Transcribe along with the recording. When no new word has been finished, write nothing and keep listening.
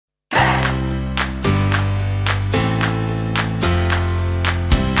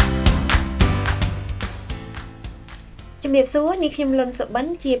ជំរាបសួរនេះខ្ញុំលុនសុបិន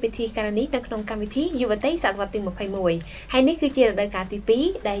ជាពិធីការនេះនៅក្នុងកម្មវិធីយុវតីសតវត្សទី21ហើយនេះគឺជារដូវកាលទី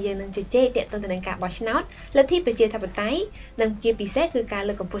2ដែលយើងនឹងជជែកទាក់ទងទៅនឹងការបោះឆ្នោតលទ្ធិប្រជាធិបតេយ្យនិងជាពិសេសគឺការ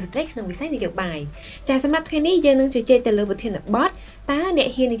លើកកម្ពស់ស្ត្រីក្នុងវិស័យនយោបាយចាសម្រាប់ថ្ងៃនេះយើងនឹងជជែកទៅលើវិធានបទតើអ្នក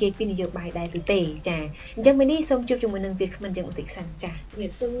ហ៊ាននិយាយពីនយោបាយដែរឬទេចាអញ្ចឹងពេលនេះសូមជួបជាមួយនឹងវាគ្មិនយើងបន្តិចសិនចាជំរា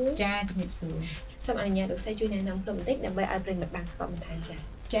បសួរចាជំរាបសួរសូមអនុញ្ញាតលោកស្រីជួយណែនាំខ្លួនបន្តិចដើម្បីឲ្យប្រិយមិត្តបានស្គាល់បន្ថែមចា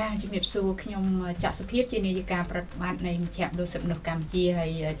ចាជំរាបសួរខ្ញុំចាក់សុភាពជានាយិកាប្រតិបត្តិនៃមជ្ឈមណ្ឌលសិទ្ធិមនុស្សកម្ពុជាហើយ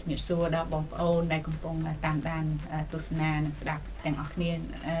ជំរាបសួរដល់បងប្អូនដែលកំពុងតាមដានទស្សនានិងស្ដាប់ទាំងអស់គ្នា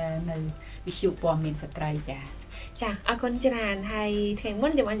នៅវិទ្យុព័ត៌មានស្ត្រីចាអរគុណច្រើនហើយថ្ងៃមុ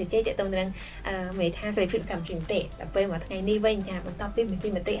នខ្ញុំបានជជែកទាក់ទងនឹងមេថាសេរីភាពកម្មជាមតិដល់ពេលមួយថ្ងៃនេះវិញចាបន្ទាប់ពីបញ្ចេ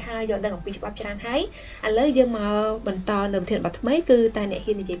ញមតិហើយយកដឹងអំពីច្បាប់ច្រើនហើយឥឡូវយើងមកបន្តនៅវិធានបទថ្មីគឺតើអ្នក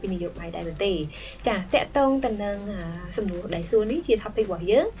ហ៊ាននិយាយពីនយោបាយដែរឬទេចាតាក់ទងទៅនឹងសំណួរដែលសួរនេះជា topic របស់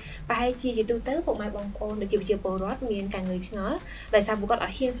យើងប្រហែលជាទូទៅពុកម៉ែបងប្អូនដូចជាប្រជាពលរដ្ឋមានការងើយឆ្ងល់ដោយសារពួកគាត់អ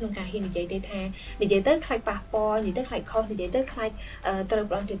ត់ហ៊ានក្នុងការហ៊ាននិយាយទេថានិយាយទៅខ្លាចប៉ះពាល់និយាយទៅខ្លាចខុសនិយាយទៅខ្លាចត្រូវ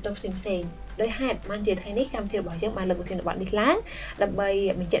ប្រំជំទប់ផ្សេងដោយហេតុបានជាថ្ងៃនេះកម្មវិធីរបស់យើងបានលើកវិធានបទនេះឡើងដើម្បី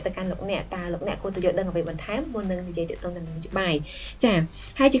បញ្ជាក់ទៅកាន់លោកអ្នកតើលោកអ្នកគួរទៅយល់ដឹងអ្វីបន្ថែមមុននឹងនិយាយទាក់ទងទៅនឹងនយោបាយចា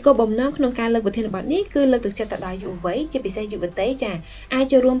ហើយជាគោលបំណងក្នុងការលើកវិធានបទនេះគឺលើកទឹកចិត្តទៅដល់យុវវ័យជាពិសេសយុវតីចាអាច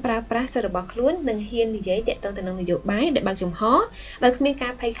ចូលរួមប្រើប្រាស់សិទ្ធិរបស់ខ្លួននិងហ៊ាននិយាយទាក់ទងទៅនឹងនយោបាយដែលបើកចំហដោយគ្មានកា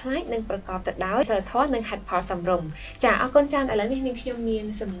រភ័យខ្លាចនិងប្រកបទៅដោយសីលធម៌និងហេតុផលសមរម្យចាអរគុណច្រើនឥឡូវនេះខ្ញុំមាន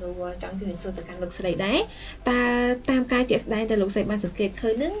សំណួរចង់ជម្រាបសួរទៅកាន់លោកស្រីដែរតើតាមការជាក់ស្ដែងដែលលោកស្រីបានសង្កេត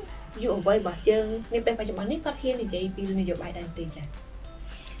ឃើញនឹងយុវវ័យរបស់យើងនាពេលបច្ចុប្បន្ននេះគាត់ហ៊ាននិយាយពីនយោបាយដែរទេចា៎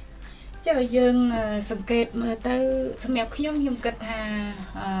យើងសង្កេតមើលទៅសម្រាប់ខ្ញុំគិតថា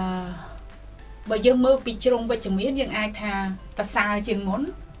បើយើងមើលពីជ្រុងវិជ្ជមានយើងអាចថាប្រសើរជាងមុន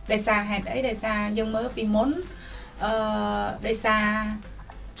ដោយសារហេតុអីដោយសារយើងមើលពីមុនដោយសារ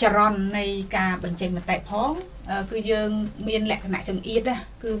ចរន្តនៃការបញ្ចេញមតិផងគឺយើងមានលក្ខណៈចង្អៀតណា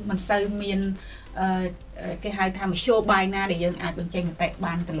គឺមិនសូវមានគេហៅថាមធ្យោបាយណាដែលយើងអាចបញ្ចេញមតិ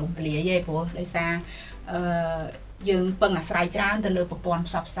បានទូលំទូលាយទេព្រោះដោយសារយើងពឹងអាស្រ័យច្រើនទៅលើប្រព័ន្ធ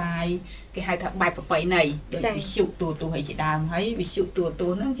ផ្សព្វផ្សាយគេហៅថាបែបប្រពៃណីដូចវិទ្យុទូរទស្សន៍អីជាដើមហើយវិទ្យុទូរទ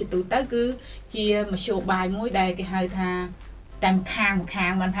ស្សន៍ហ្នឹងជាទូទៅគឺជាមធ្យោបាយមួយដែលគេហៅថាតាមខា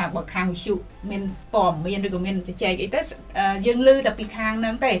ងបានថាបើខាងវិទ្យុមានព័ត៌មានឬក៏មានជជែកអីទៅយើងឮតែពីខាងហ្នឹ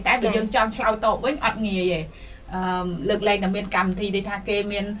ងទេតែបើយើងចង់ឆ្លើយតបវិញអត់ងាយទេលើកលែងតែមានកម្មវិធីដែលថាគេ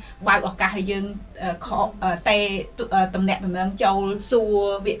មានបើកឱកាសឲ្យយើងតេតំណែងចូលសួរ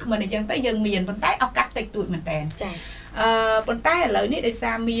វាគ្មិនអញ្ចឹងទៅយើងមានប៉ុន្តែឱកាសតិចតួចមែនតើចាប៉ុន្តែឥឡូវនេះដោយ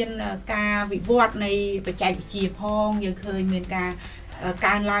សារមានការវិវត្តនៃបច្ចេកវិទ្យាផងយើងឃើញមានការ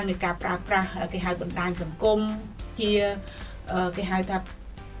កើនឡើងនៃការប្រើប្រាស់គេហៅបណ្ដាញសង្គមជាគេហៅថា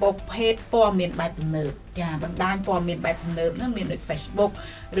ប្រភេទព័ត៌មានបែបទំនើបចាបណ្ដាញព័ត៌មានបែបទំនើបហ្នឹងមានដូច Facebook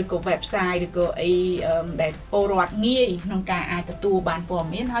ឬក៏ website ឬក៏អីដែលពលរដ្ឋងាយក្នុងការអាចទទួលបានព័ត៌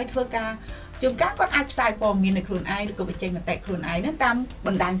មានហើយធ្វើការជួនកាលគាត់អាចផ្សាយព័ត៌មាននៅខ្លួនឯងឬក៏បញ្ចេញមតិខ្លួនឯងហ្នឹងតាមប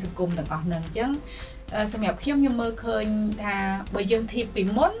ណ្ដាញសង្គមទាំងអស់ហ្នឹងអញ្ចឹងសម្រាប់ខ្ញុំមើលឃើញថាបើយើងធៀបពី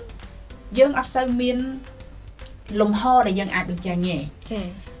មុនយើងអត់សូវមានលំហដែលយើងអាចបញ្ចេញទេចា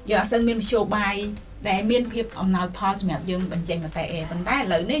យើងអត់សូវមានមធ្យោបាយដែលមានភាពអំណោយផលសម្រាប់យើងបញ្ចេញមតិប៉ុន្តែឥ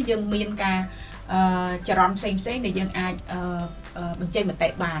ឡូវនេះយើងមានការចរន្តផ្សេងដែលយើងអាចបញ្ចេញមតិ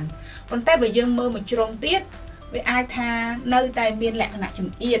បានប៉ុន្តែបើយើងមើលមួយជ្រុងទៀតវាអាចថានៅតែមានលក្ខណៈច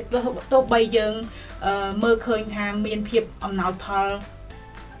ង្អៀតទោះបីយើងមើលឃើញថាមានភាពអំណោយផល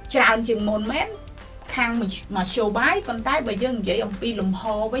ច្រើនជាងមុនមែនខាងមកshowបាយប៉ុន្តែបើយើងនិយាយអំពីលំហ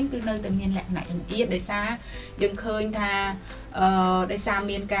វិញគឺនៅតែមានលក្ខណៈចង្អៀតដោយសារយើងឃើញថាដោយសារ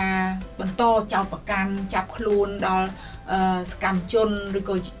មានការបន្តចោទប្រកាន់ចាប់ខ្លួនដល់សកម្មជនឬ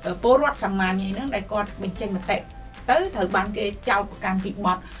ក៏ពលរដ្ឋសាមញ្ញហ្នឹងដែលគាត់បញ្ចេញមតិទៅត្រូវបានគេចោទប្រកាន់ពីប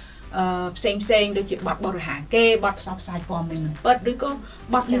ទផ្សេងដូចជាបទបរិហាគេបទផ្សព្វផ្សាយព័ត៌មានមិនពិតឬក៏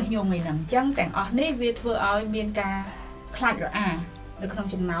បទញុះញង់អីហ្នឹងអញ្ចឹងទាំងអស់នេះវាធ្វើឲ្យមានការខ្លាចរអានៅក្នុង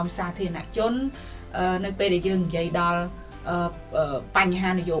ចំណោមសាធារណជននៅពេលដែលយើងនិយាយដល់បញ្ហា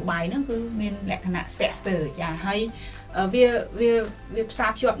នយោបាយហ្នឹងគឺមានលក្ខណៈស្ទាក់ស្ទើរចាហើយវាផ្សារ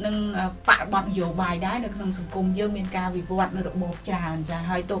ភ្ជាប់នឹងបរិបទនយោបាយដែរនៅក្នុងសង្គមយើងមានការវិវត្តនៅរបបច្រើនចា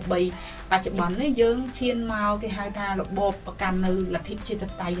ហើយទោះបីបច្ចុប្បន្ននេះយើងឈានមកគេហៅថារបបប្រកាន់នៅលទ្ធិប្រជាធិ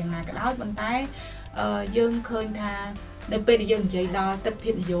បតេយ្យយ៉ាងណាក៏ដោយប៉ុន្តែយើងឃើញថានៅពេលដែលយើងនិយាយដល់ទិដ្ឋភា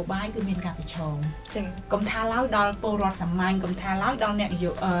ពនយោបាយគឺមានការប្រឈមចាកុំថាឡើយដល់ពលរដ្ឋសាមញ្ញកុំថាឡើយដល់អ្នក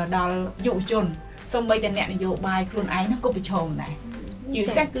ដល់យុវជនសូម្បីតែអ្នកនយោបាយខ្លួនឯងហ្នឹងក៏ប្រឈមដែរជា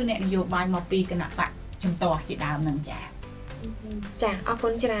ពិសេសគឺអ្នកនយោបាយមកពីគណៈបកជំទាស់ជាដើមហ្នឹងចាអរគុ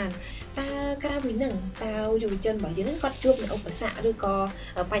ណច្រើនតើក្រៅពីហ្នឹងតើយុវជនរបស់យើងហ្នឹងគាត់ជួបនឹងឧបសគ្គឬក៏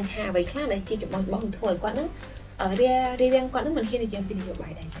បញ្ហាអ្វីខ្លះដែលជាចម្បងធ្វើឲ្យគាត់ហ្នឹងរារាំងគាត់ហ្នឹងមិនហ៊ាននិយាយពីនយោបា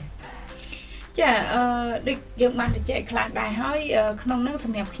យដែរចា ចាដូចយើងបានទៅចែកខ្លះដែរហើយក្នុងនោះស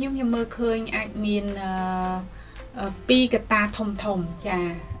ម្រាប់ខ្ញុំមើលឃើញអាចមានពីរកត្តាធំចា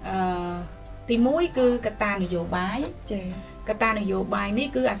ទី1គឺកត្តានយោបាយចាកត្តានយោបាយនេះ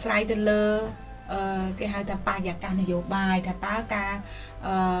គឺអាស្រ័យទៅលើគេហៅថាបរិយាកាសនយោបាយថាតើការ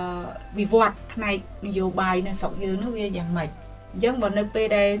វិវត្តផ្នែកនយោបាយនៅស្រុកយើងនោះវាយ៉ាងម៉េចអញ្ចឹងបើនៅពេល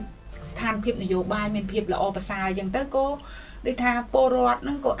ដែលស្ថានភាពនយោបាយមានភាពល្អប្រសើរអញ្ចឹងទៅក៏ដូចថាពលរដ្ឋហ្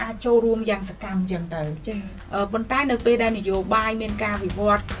នឹងក៏អាចចូលរួមយ៉ាងសកម្មអញ្ចឹងទៅចាប៉ុន្តែនៅពេលដែលនយោបាយមានការវិវ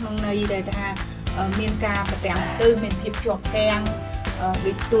ត្តក្នុងន័យដែលថាមានការប្រទាំងទិសមានភាពជាប់គាំង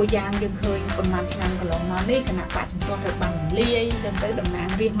ដូចតួយ៉ាងយើងឃើញប្រហែលឆ្នាំកន្លងមកនេះគណៈបច្ចុប្បន្នត្រូវបានរំលាយអញ្ចឹងទៅតំណាង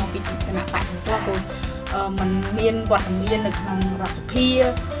រាស្ត្រមកពីគណៈបច្ចុប្បន្នក៏มันមានវត្តមាននៅក្នុងរដ្ឋសភា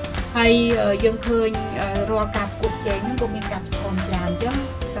ហើយយើងឃើញរាល់ការប្រកួតប្រជែងហ្នឹងក៏មានការប្រឈមច្រើនអញ្ចឹង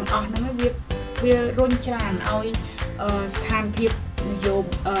ទាំងអស់ហ្នឹងវារុញច្រានឲ្យស្ថានភាពនយោ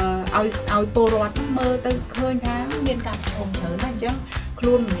បាយឲ្យពលរដ្ឋហ្នឹងមើលទៅឃើញថាមានការប្រឈមច្រើនណាស់អញ្ចឹងខ្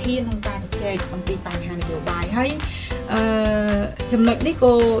លួនមិនហ៊ានក្នុងការជជែកអំពីបញ្ហានយោបាយហើយចំណុចនេះ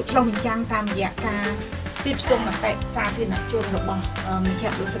ក៏ឆ្លុះបញ្ចាំងតាមរយៈការស្ទាបស្ទង់មតិសាធារណជនរបស់មជ្ឈ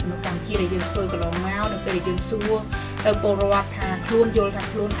មណ្ឌលសិទ្ធិមនុស្សកម្ពុជាដែលយើងធ្វើកន្លងមកនៅពេលយើងសួរទៅពលរដ្ឋថាខ្លួនយល់ថា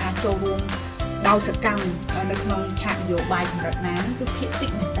ខ្លួនអាចចូលរួមដោយសកម្មនៅក្នុងឆាកនយោបាយកម្រិតណាគឺភាគតិច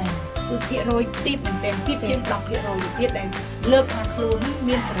មែនតើគឺភាគរយតិចមែនតើតិចជាង 10% ទៀតដែលលើកថាខ្លួន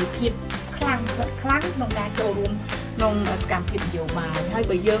មានសេរីភាពខ្លាំងក្នុងការចូលរួមក្នុងសកម្មភាពនយោបាយហើយ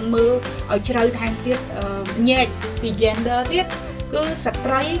បើយើងមើលឲ្យជ្រៅថែមទៀតញែកពី gender ទៀតគឺស្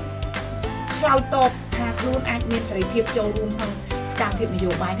ត្រីឆ្លើយតបថាខ្លួនអាចមានសេរីភាពចូលរួមក្នុងសកម្មភាពន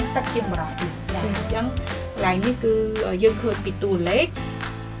យោបាយនេះតិចជាងបរិបទទៀតអញ្ចឹងកន្លែងនេះគឺយើងឃើញពីតួលេខ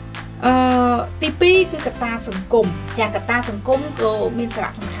ទី2គឺកត្តាសង្គមចាកត្តាសង្គមក៏មានសា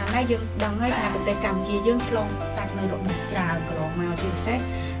រៈសំខាន់ដែរយើងដឹងហើយថាប្រទេសកម្ពុជាយើងឆ្លងកាត់នៅរបបច្រើនកន្លងមកជាពិសេស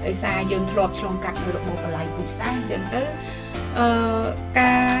ដោយសារយើងធ្លាប់ឆ្លងកាត់នៅរបបបល្ល័ង្កពូជសាសន៍អញ្ចឹងទៅ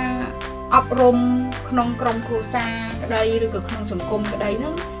ការអប់រំក្នុងក្រុមគ្រួសារក្តីឬក៏ក្នុងសង្គមក្តីហ្នឹ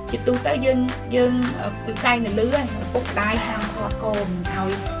ងជាទូទៅយើងតែងតែលឺហើយពុកម្ដាយហាមឃាត់កូនឲ្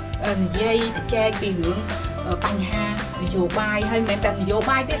យនិយាយទៅចែកពីរឿងបញ្ហានយោបាយហើយមិនមែនតែនយោ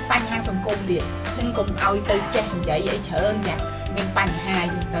បាយទេបញ្ហាសង្គមទៀតអញ្ចឹងកុំឲ្យទៅចេះនិយាយអីច្រើនចាមានបញ្ហាអ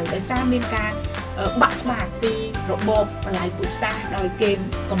ញ្ចឹងទៅដោយសារមានការបាក់ស្បាតពីរបបបល្ល័ង្កពូជសាសន៍ដោយគេ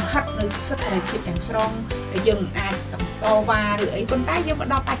កំហិតនៅសិទ្ធិសេរីភាពទាំងស្រុងដែលយើងមិនអាចតវ៉ាឬអីប៉ុន្តែយើងមក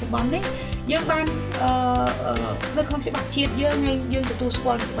ដល់បច្ចុប្បន្ននេះយើងបាននៅក្នុងច្បាប់ជាតិយើងហើយយើងទទួលស្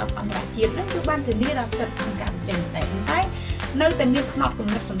គាល់ច្បាប់អន្តរជាតិហ្នឹងគឺបានធានាដល់សិទ្ធិក្នុងការបញ្ចេញមតិប៉ុន្តែនៅតែមានផ្នត់គំ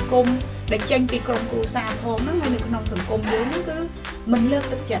និតសង្គមដែលចេញពីក្រុមគ្រួសារផងហ្នឹងហើយនៅក្នុងសង្គមយើងហ្នឹងគឺមិនលើក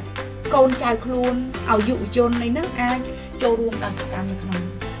ទឹកចិត្តកូនចៅខ្លួនឲ្យយុវជននេះហ្នឹងអាចចូលរួមដល់សកម្មនៅក្នុង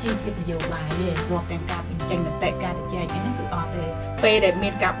ជីវភាពនយោបាយទេរាប់ទាំងការបញ្ចេញមតិការជជែកហ្នឹងគឺអត់ទេពេលដែលមា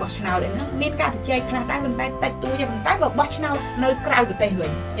នការបោះឆ្នោតហ្នឹងមានការជជែកខ្លះដែរប៉ុន្តែតិចតួចប៉ុន្តែបើបោះឆ្នោតនៅក្រៅប្រទេសវិ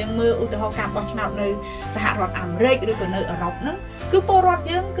ញយើងមើលឧទាហរណ៍ការបោះឆ្នោតនៅសហរដ្ឋអាមេរិកឬក៏នៅអឺរ៉ុបហ្នឹងគឺពលរដ្ឋ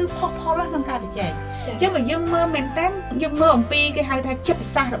យើងគឺផុសផុលក្នុងការជជែកអញ្ចឹងបើយើងមើលមែនតើយើងមើលអំពីគេហៅថាចិត្ត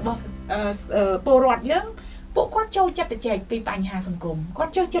សាស្ត្ររបស់ពលរដ្ឋយើងពួកគាត់ចូលចិត្តជជែកពីបញ្ហាសង្គមគា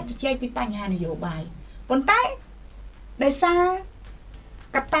ត់ចូលចិត្តជជែកពីបញ្ហានយោបាយប៉ុន្តែដោយសារ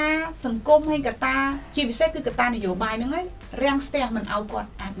កត្តាសង្គមហើយកត្តាជាពិសេសគឺកត្តានយោបាយហ្នឹងហើយរាំងស្ទះមិនឲ្យគាត់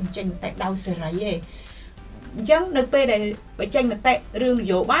អាចបញ្ចេញមតិដោយសេរីទេអញ្ចឹងនៅពេលដែលបញ្ចេញមតិរឿងន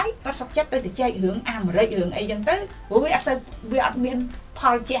យោបាយគាត់សុខចិត្តទៅជជែករឿងអាមេរិករឿងអីចឹងទៅព្រោះវាអត់មានផ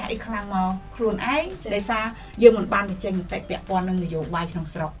លជះអីខ្លាំងមកខ្លួនឯងដោយសារយើងមិនបានបញ្ចេញមតិពាក់ព័ន្ធនឹងនយោបាយក្នុង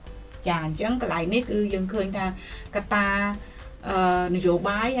ស្រុកចាអញ្ចឹងកន្លែងនេះគឺយើងឃើញថាកត្តានយោ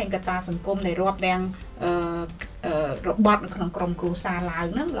បាយហើយកត្តាសង្គមដែលរាប់ទាំងរបត់នៅក្នុងក្រមគ្រួសារឡើង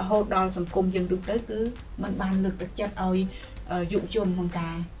ហ្នឹងរហូតដល់សង្គមយើងទូទៅគឺมันបានលើកទឹកចិត្តឲ្យយុវជនក្នុងកា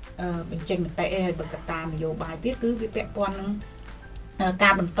របញ្ចេញមតិហើយកត្តានយោបាយទៀតគឺវាពាក់ព័ន្ធនឹងកា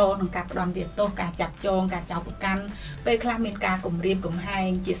របន្តក្នុងការផ្ដំទាទោសការចាប់ចងការចោទប្រកាន់ពេលខ្លះមានការគំរាមកំហែង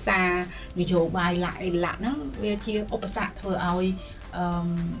ជាសារនយោបាយឡាក់អីឡាក់ហ្នឹងវាជាឧបសគ្គធ្វើឲ្យ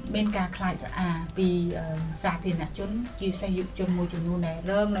មានការខ្លាចរអាពីសាធារណជនជាពិសេសយុវជនមួយចំនួនដែល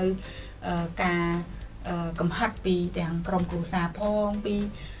រងនៅការកំហិតពីទាំងក្រុមគ្រួសារផងពី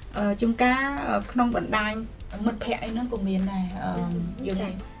ជួនកាលក្នុងបណ្ដាញមិត្តភ័ក្តិអីហ្នឹងក៏មានដែរយើង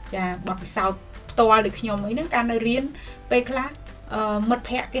ចាបទពិសោធន៍ផ្ទាល់ដូចខ្ញុំអីហ្នឹងកាលនៅរៀនពេលខ្លះមិត្ត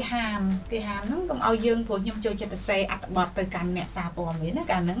ភ័ក្តិគេហាមហ្នឹងកុំឲ្យយើងព្រោះខ្ញុំចូលចិត្តសរសេរអត្ថបទទៅកាន់អ្នកសារព័ត៌មានណា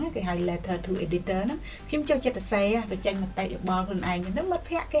កាលហ្នឹងគេហៅ letter to editor ហ្នឹងខ្ញុំចូលចិត្តសរសេរបញ្ចេញមតិយោបល់ខ្លួនឯងហ្នឹងមិត្ត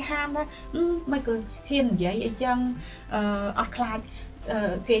ភ័ក្តិគេហាមថាមិនក៏ហ៊ាននិយាយអីចឹងអត់ខ្លាច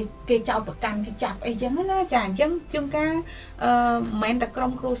គេចោទប្រកាន់គេចាប់អីចឹងណាចាអញ្ចឹងជួនកាលមិនមែនតែក្រុ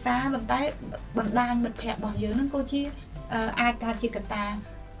មគ្រួសារប៉ុន្តែបណ្ដាញមិត្តភ័ក្តិរបស់យើងហ្នឹងក៏ជាអាចថាជាកត្តា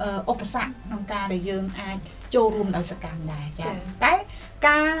ឧបសគ្គក្នុងការដែលយើងអាចចូលរួមដោយសកម្មដែរចា៎តែ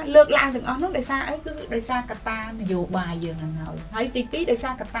ការលើកឡើងទាំងអស់នោះដោយសារអីគឺដោយសារកត្តានយោបាយយើងហ្នឹងហើយទី2ដោយសា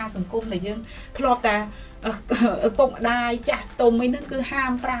រកត្តាសង្គមដែលយើងធ្លាប់តែឪពុកម្ដាយចាស់ទុំអីហ្នឹងគឺហា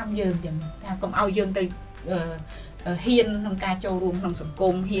ម5យើងចឹងថាកុំឲ្យយើងទៅហ៊ានក្នុងការចូលរួមក្នុងសង្គ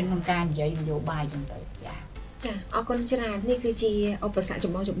មហ៊ានក្នុងការនិយាយនយោបាយចឹងទៅចា៎ចាអរគុណច្រើននេះគឺជាឧបសគ្គច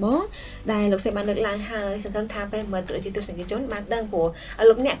ម្បងដែលលោកស្រីបានលើកឡើងហើយសង្ឃឹមថាប្រិយមិត្តប្រជាទស្សនិកជនបានដឹងព្រោះ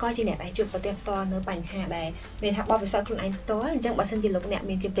លោកអ្នកក៏ជាអ្នកដែលជួបប្រទះផ្ទាល់នៅបញ្ហាដែលមានថាបបពិសោធន៍ខ្លួនឯងផ្ទាល់អញ្ចឹងបើសិនជាលោកអ្នក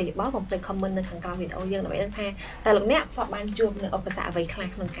មានជាប្រយោជន៍កុំភ្លេច comment នៅខាងក្រោមវីដេអូយើងដើម្បីដឹងថាតើលោកអ្នកសពបានជួបនៅឧបសគ្គអ្វីខ្លះ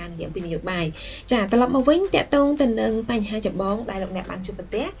ក្នុងការនិយាយពីនយោបាយចាត្រឡប់មកវិញតកតងទៅនឹងបញ្ហាចម្បងដែលលោកអ្នកបានជួបប្រ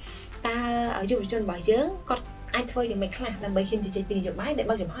ទះតើយុវជនរបស់យើងគាត់អាចធ្វើយ៉ាងម៉េចខ្លះដើម្បីហ៊ានជជែកពីនយោបាយដែល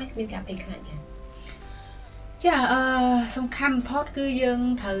បើចំហឲ្យគ្មានការភ័យខ្លាចចាចាសំខាន់បំផុតគឺយើង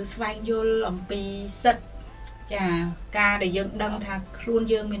ត្រូវស្វែងយល់អំពីសិទ្ធិចាការដែលយើងដឹងថាខ្លួន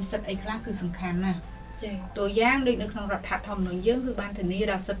យើងមានសិទ្ធិអីខ្លះគឺសំខាន់ណាស់ចាตัวយ៉ាងដូចនៅក្នុងរដ្ឋធម្មនុញ្ញយើងគឺបានធានា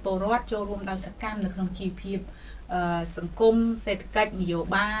ដល់សិទ្ធិពលរដ្ឋចូលរួមដោយសកម្មនៅក្នុងជីវភាពសង្គមសេដ្ឋកិច្ចនយោ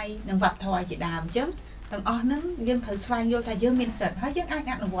បាយនិងវប្បធម៌ជាដើមអញ្ចឹងទាំងអស់ហ្នឹងយើងត្រូវស្វែងយល់ថាយើងមានសិទ្ធិហើយយើងអាច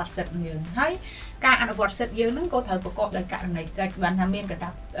អនុវត្តសិទ្ធិយើងហើយការអនុវត្តសិទ្ធិយើងហ្នឹងក៏ត្រូវប្រកបដោយករណីកិច្ចបានថាមា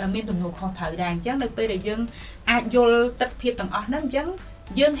នទំនួលខុសត្រូវដែរអញ្ចឹងនៅពេលដែលយើងអាចយល់ទិដ្ឋភាពទាំងអស់ហ្នឹងអញ្ចឹង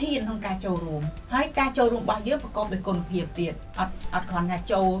យើងហ៊ានក្នុងការចូលរួមហើយការចូលរួមរបស់យើងប្រកបដោយគុណភាពទៀតអត់គ្រាន់តែ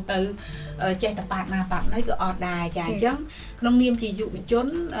ចូលទៅចេះតែប៉ាតណាប៉ាតណីក៏អត់ដែរចាអញ្ចឹងក្នុងនាមជាយុវជន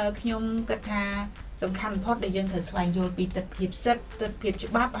ខ្ញុំគិតថាសំខាន់បំផុតដែលយើងត្រូវស្វែងយល់ពីទិដ្ឋភាពសិទ្ធិទិដ្ឋភាព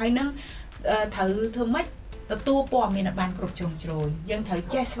ច្បាប់ហើយនឹងត្រូវធ្វើម៉េចទទួលព័ត៌មានឲ្យបានគ្រប់ជ្រុងជ្រោយយើងត្រូវ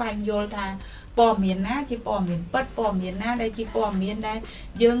ចេះស្វែងយល់ថាព័ត៌មានណាជាព័ត៌មានពិតព័ត៌មានណាដែលជាព័ត៌មានដែល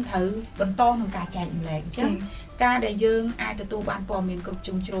យើងត្រូវបន្តក្នុងការចែករំលែកអញ្ចឹងការដែលយើងអាចទទួលបានព័ត៌មានគ្រប់ជ្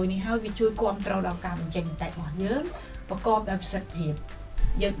រុងជ្រោយនេះហើយវាជួយគ្រប់គ្រងដល់ការបញ្ចេញមតិរបស់យើងប្រកបដោយប្រសិទ្ធភាព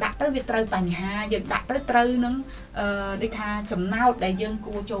យើងដាក់ទៅវាត្រូវបញ្ហាយើងដាក់ទៅត្រូវនឹងដូចថាចំណោទដែលយើង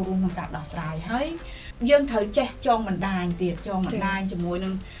គួរចូលរួមក្នុងការដោះស្រាយហើយយើងត្រូវចេះចងបណ្ដាញទៀតចងបណ្ដាញជាមួយនឹ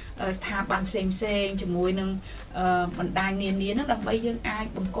ងស្ថាប័នផ្សេងជាមួយនឹងបណ្ដាញនានាហ្នឹងដើម្បីយើងអាច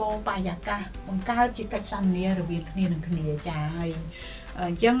បង្កបរិយាកាសបង្កើតជាកិច្ចសន្យារវាងគ្នានឹងគ្នាចាហើយអ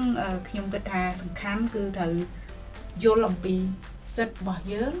ញ្ចឹងខ្ញុំគិតថាសំខាន់គឺត្រូវយល់អំពីសិទ្ធិរបស់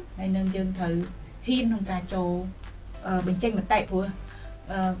យើងហើយនឹងយើងត្រូវហ៊ានក្នុងការចូលបញ្ចេញមតិព្រោះ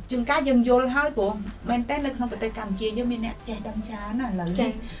ជួនកាលយើងយល់ហើយព្រោះមែនតើនៅក្នុងប្រទេសកម្ពុជាយើងមានអ្នកចេះដឹងច្រើនណាឥឡូវ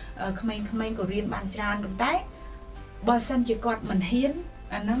នេះក្មេងៗក៏រៀនបានច្រើនប៉ុន្តែបើសិនជាគាត់មិនហ៊ាន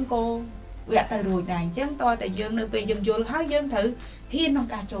អាហ្នឹងក៏វាអត់ទៅរួចដែរអញ្ចឹងតើតែយើងនៅពេលយើងយល់ហើយយើងត្រូវហ៊ានក្នុង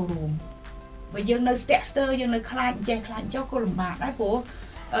ការចូលរួមបើយើងនៅស្ទាក់ស្ទើរយើងនៅខ្លាចចេះខ្លាចចុះក៏លំបាកដែរព្រោះ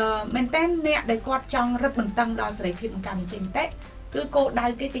មែនតើអ្នកដែលគាត់ចង់រឹតបន្តឹងដល់សេរីភាពក្នុងការបញ្ចេញមតិគឺគោលដៅ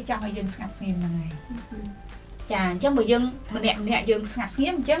គេចង់ឲ្យយើងស្ងាត់ស្ងៀមហ្នឹងហើយចាអញ្ចឹងបើយើងម្នាក់យើងស្ងាត់ស្ងៀ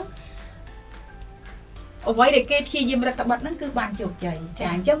មអញ្ចឹងអ្វីដែលគេព្យាយាមរដ្ឋបတ်ហ្នឹងគឺបានជោគជ័យចា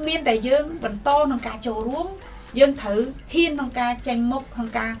អញ្ចឹងមានតែយើងបន្តក្នុងការចូលរួមយើងត្រូវហ៊ានក្នុងការចេញមុខក្នុង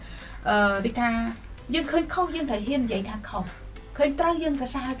ការដូចថាយើងឃើញខុសយើងត្រូវហ៊ាននិយាយថាខុសឃើញត្រូវយើងក៏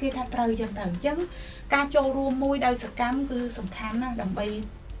សារគេថាត្រូវចឹងទៅអញ្ចឹងការចូលរួមមួយដោយសកម្មគឺសំខាន់ណាស់ដើម្បី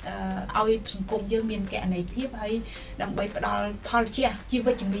ឲ្យសង្គមយើងមានគណនេយ្យភាពហើយដើម្បីផ្ដល់ផលជះជី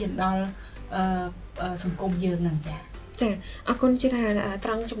វិតជំនាញដល់សង្គមយើងហ្នឹងចាអរគុណច្រើនត្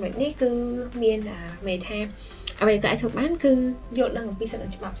រង់ចំណុចនេះគឺមានមេថាអ្វីដែលអាចធ្វើបានគឺយល់ដឹងអំពីសិទ្ធិ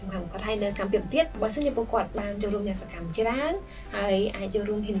ច្បាប់សំខាន់បំផុតហើយនៅកម្ពុជាទៀតបើសិនជាពួកគាត់បានចូលរួមយ៉ាងសកម្មច្រើនហើយអាចចូល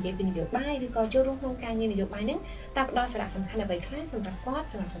រួមហ៊ាននិយាយពីនយោបាយឬក៏ចូលរួមក្នុងការងារនយោបាយហ្នឹងតើផ្ដល់សារៈសំខាន់អ្វីខ្លះសម្រាប់គាត់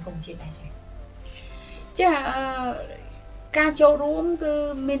សម្រាប់សង្គមជាតិដែរចាការចូលរួមគឺ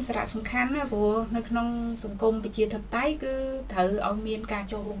មានសារៈសំខាន់ណាព្រោះនៅក្នុងសង្គមប្រជាធិបតេយ្យគឺត្រូវឲ្យមានការ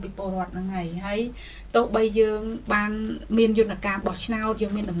ចូលរួមពីពលរដ្ឋហ្នឹងហើយទោះបីយើងបានមានយន្តការបោះឆ្នោតយើ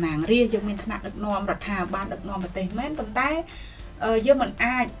ងមានតំណាងរាស្ត្រយើងមានឋានៈដឹកនាំរដ្ឋាភិបាលដឹកនាំប្រទេសមែនប៉ុន្តែយើងមិន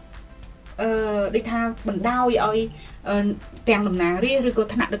អាចដូចថាបណ្ដោយឲ្យទាំងតំណាងរាស្ត្រឬក៏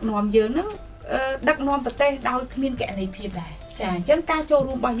ឋានៈដឹកនាំយើងហ្នឹងដឹកនាំប្រទេសដោយគ្មានគណនេយ្យភាពដែរចាអញ្ចឹងការចូល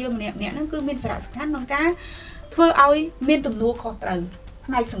រួមរបស់យើងម្នាក់ៗហ្នឹងគឺមានសារៈសំខាន់ក្នុងការធ្វើឲ្យមានទំនួលខុសត្រូវ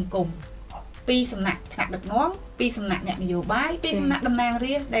ផ្នែកសង្គមពីសំណាក់ថ្នាក់ដឹកនាំពីសំណាក់អ្នកនយោបាយពីសំណាក់តំណាង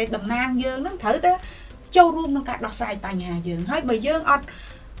រាស្ត្រដែលតំណាងយើងនឹងត្រូវតែចូលរួមក្នុងការដោះស្រាយបញ្ហាយើងហើយបើយើងអត់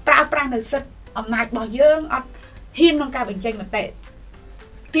ប្រើប្រាស់នៅសិទ្ធិអំណាចរបស់យើងអត់ហ៊ានក្នុងការបញ្ចេញមតិ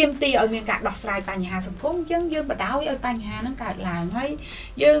ទាមទារឲ្យមានការដោះស្រាយបញ្ហាសង្គមអញ្ចឹងយើងបដ ாய் ឲ្យបញ្ហាហ្នឹងកើតឡើងហើយ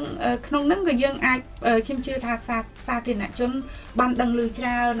យើងក្នុងហ្នឹងក៏យើងអាចខ្ញុំជឿថាសាធារណជនបានដឹងឮច្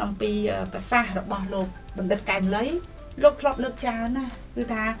រើនអំពីប្រសាសន៍របស់លោកបណ្ឌិតកែមលីលោកធ្លាប់លើកច្រើនណាស់គឺ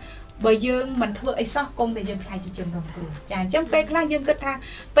ថា បើយើងមិនធ្វើអីសោះគុំតែយើងខ្លាចជាជនរងគ្រោះចាអញ្ចឹងពេលខ្លះយើងគិតថា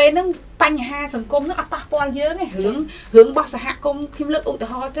ពេលហ្នឹងបញ្ហាសង្គមហ្នឹងអត់ប៉ះពាល់យើងទេរឿងរបស់សហគមន៍ខ្ញុំលើកឧទា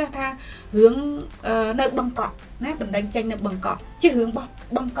ហរណ៍ថារឿងនៅបឹងកក់ណាបណ្ដឹងចេញនៅបឹងកក់ជារឿងរបស់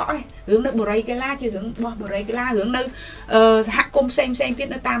បឹងកក់ឯងរឿងនៅបរិយាកាឡាជារឿងរបស់បរិយាកាឡារឿងនៅសហគមន៍ផ្សេងទៀត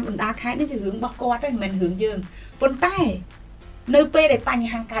នៅតាមបណ្ដាខេត្តនេះជារឿងរបស់គាត់ទេមិនមែនរឿងយើងប៉ុន្តែនៅពេលដែលបញ្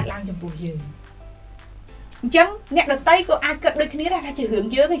ហាកើតឡើងចំពោះយើងអញ្ចឹងអ្នកដទៃក៏អាចគិតដូចគ្នាដែរថាជារឿង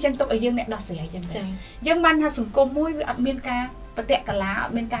យើងអញ្ចឹងទុកឲ្យយើងអ្នកដោះស្រាយអញ្ចឹងចាអញ្ចឹងបានថាសង្គមមួយវាអត់មានការបដិកលាអ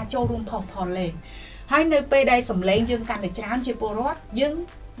ត់មានការចូលរួមផលលេងហើយនៅពេលដែលសម្លេងយើងកាន់តែច្រើនជាពលរដ្ឋយើង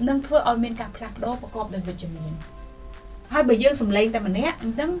នឹងធ្វើឲ្យមានការផ្លាស់ប្ដូរប្រកបដោយវិជ្ជមានហើយបើយើងសម្លេងតែម្នាក់អ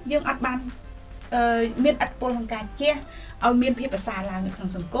ញ្ចឹងយើងអត់បានមានឥទ្ធិពលក្នុងការជះឲ្យមានភាពប្រសើរឡើងនៅក្នុង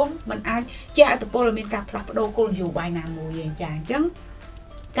សង្គមมันអាចជះឥទ្ធិពលឲ្យមានការផ្លាស់ប្ដូរគោលនយោបាយណាមួយទេចាអញ្ចឹង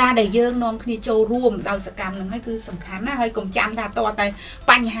ការដែលយើងនាំគ្នាចូលរួមដោយសកម្មហ្នឹងហើយគឺសំខាន់ណាស់ហើយកុំចាំថាតើតែ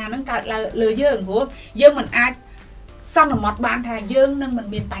បញ្ហាហ្នឹងកើតឡើងលើយើងព្រោះយើងមិនអាចសន្មត់បានថាយើងនឹងមិន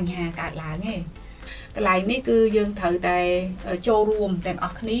មានបញ្ហាកើតឡើងទេកន្លែងនេះគឺយើងត្រូវតែចូលរួមទាំងអ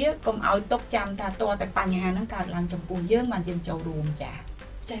ស់គ្នាកុំឲ្យទុកចាំថាតើតែបញ្ហាហ្នឹងកើតឡើងចំពោះយើងបានយើងចូលរួមចា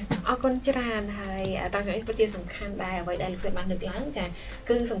ចាអរគុណច្រើនហើយតាមចំណុចនេះពិតជាសំខាន់ដែរអ្វីដែលលោកស្រីបានលើកឡើងចា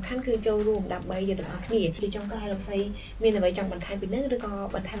គឺសំខាន់គឺចូលរួមដើម្បីយើងទាំងអស់គ្នាជាចុងក្រោយលោកស្រីមានអ្វីចង់បន្ថែមពីនេះឬក៏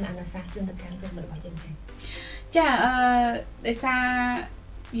បន្ថែមអនុសាសន៍ជូនទៅកាន់ក្រុមរបស់យើងចាដោយសារ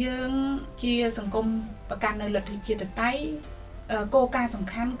យើងជាសង្គមប្រកាន់នៅលទ្ធិជាតិតៃគោលការណ៍សំ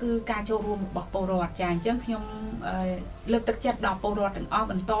ខាន់គឺការចូលរួមរបស់ពលរដ្ឋចាអញ្ចឹងខ្ញុំលើកទឹកចិត្តដល់ពលរដ្ឋទាំងអស់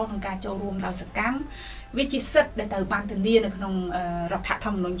បន្តក្នុងការចូលរួមដោយសកម្មវាជាសិទ្ធិដែលត្រូវបានធានានៅក្នុងរដ្ឋធ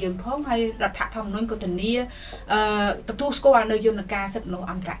ម្មនុញ្ញយើងផងហើយរដ្ឋធម្មនុញ្ញក៏ធានាទទួលស្គាល់នៅយន្តការសិទ្ធិមនុស្ស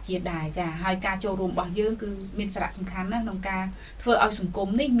អន្តរជាតិដែរចាហើយការចូលរួមរបស់យើងគឺមានសារៈសំខាន់ណាស់ក្នុងការធ្វើឲ្យសង្គម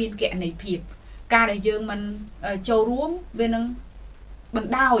នេះមានគណនេយ្យភាពការដែលយើងមិនចូលរួមវានឹងប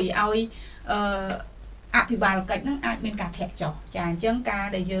ណ្ដោយឲ្យអភិបាលកិច្ចហ្នឹងអាចមានការធ្លាក់ចុះចាអញ្ចឹងការ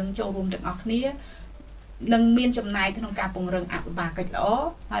ដែលយើងចូលរួមទាំងអស់គ្នានឹងមានចំណាយក្នុងការពង្រឹងអភិបាលកិច្ចល្អ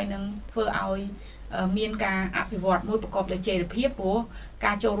ហើយនឹងធ្វើឲ្យមានការអភិវឌ្ឍមួយប្រកបដោយចីរភាពព្រោះ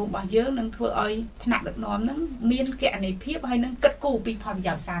ការចូលរួមរបស់យើងនឹងធ្វើឲ្យថ្នាក់ដឹកនាំហ្នឹងមានគណនេយ្យភាពហើយនឹងគិតគូរពីផលប្រ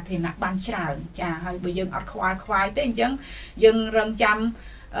យោជន៍សាធារណៈបានច្រើនចាហើយបើយើងអត់ខ្វល់ខ្វាយទេអញ្ចឹងយើងរងចាំ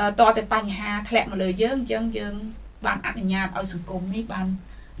តតែបញ្ហាធ្លាក់មកលើយើងអញ្ចឹងយើងបានអនុញ្ញាតឲ្យសង្គមនេះបាន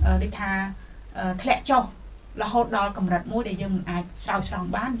ដូចថាធ្លាក់ចុះរហូតដល់កម្រិតមួយដែលយើងមិនអាចស្រោចស្រង់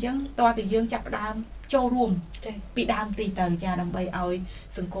បានអញ្ចឹងតើតែយើងចាប់ផ្ដើមចូលរួមពីដើមទីទៅចាដើម្បីឲ្យ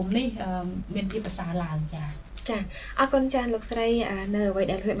សង្គមនេះមានភាពប្រសើរឡើងចាចាអរគុណច្រើនលោកស្រីនៅអ្វី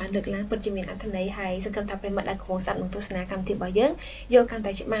ដែលលោកបានលើកឡើងពិតជាមានអត្ថន័យហើយសង្ឃឹមថាប្រិមត្តដែលកំពុងស្ដាប់និងទស្សនាកម្មវិធីរបស់យើងយកកាន់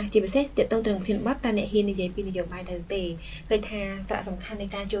តែច្បាស់ជាពិសេសទាក់ទងទៅនឹងប្រធានបទតើអ្នកហ៊ាននិយាយពីនយោបាយទៅទេឃើញថាសារៈសំខាន់នៃ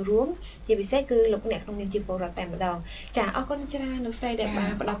ការចូលរួមជាពិសេសគឺលោកអ្នកក្នុងនាមជាពលរដ្ឋតែម្ដងចាអរគុណច្រើនលោកស្រីដែលបា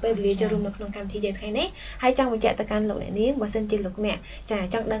នផ្ដល់ពេលវេលាចូលរួមនៅក្នុងកម្មវិធីយើងថ្ងៃនេះហើយចង់បញ្ជាក់ទៅកាន់លោកអ្នកនាងបើសិនជាលោកអ្នកចា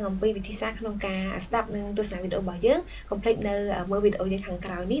ចង់ដឹងអំពីវិធីសាស្ត្រក្នុងការស្ដាប់និងទស្សនាវីដេអូរបស់យើងកុំភ្លេចនៅមើលវីដេអូយើងខាងក្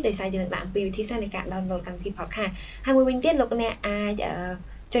រោយនេះដោយសារយើងនឹងដាក់អំពីវិធីសាស្ត្រនៃការ download កម្មវិធី podcast ហើយមួយវិញទៀតលោកអ្នកអាច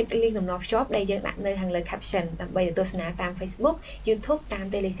ចុច link តំណភ្ជាប់ដែលយើងដាក់នៅខាងលើ caption ដើម្បីទស្សនាតាម Facebook YouTube តាម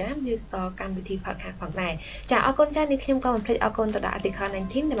Telegram ឬក៏កម្មវិធី podcast ផងដែរចាអរគុណច្រើននេះខ្ញុំក៏មិនភ្លេចអរគុណទៅដល់ Article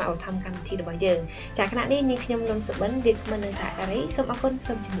 19ដែលបានឧបត្ថម្ភកម្មវិធីរបស់យើងចាខណៈនេះនាងខ្ញុំនុនសុបិនវាគ្មិននឹងសហការីសូមអរគុណ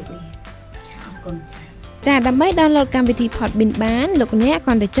សូមជម្រាបលាអរគុណចាដើម្បី download កម្មវិធី Podbean បានលោកអ្នកគ្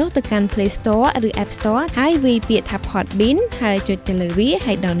រាន់តែចុះទៅកាន់ Play Store ឬ App Store ហើយវាយពាក្យថា Podbean ហើយចុចទៅលើវា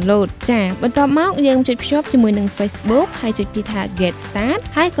ហើយ download ចាបន្ទាប់មកយើងចុចភ្ជាប់ជាមួយនឹង Facebook ហើយចុចពាក្យថា Get Start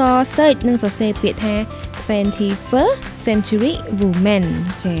ហើយក៏ search និងសរសេរពាក្យថា 21st Century Women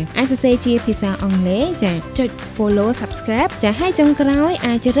ចាអាចសរសេរជាភាសាអង់គ្លេសចាចុច Follow Subscribe ចាហើយចុងក្រោយ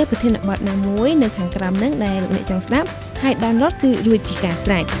អាចជ្រើសរើសប្រធានបទណាមួយនៅខាងក្រោមហ្នឹងដែលលោកអ្នកចង់ស្ដាប់ហើយ download គឺរួចជាការ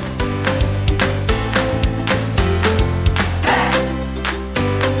ស្រេច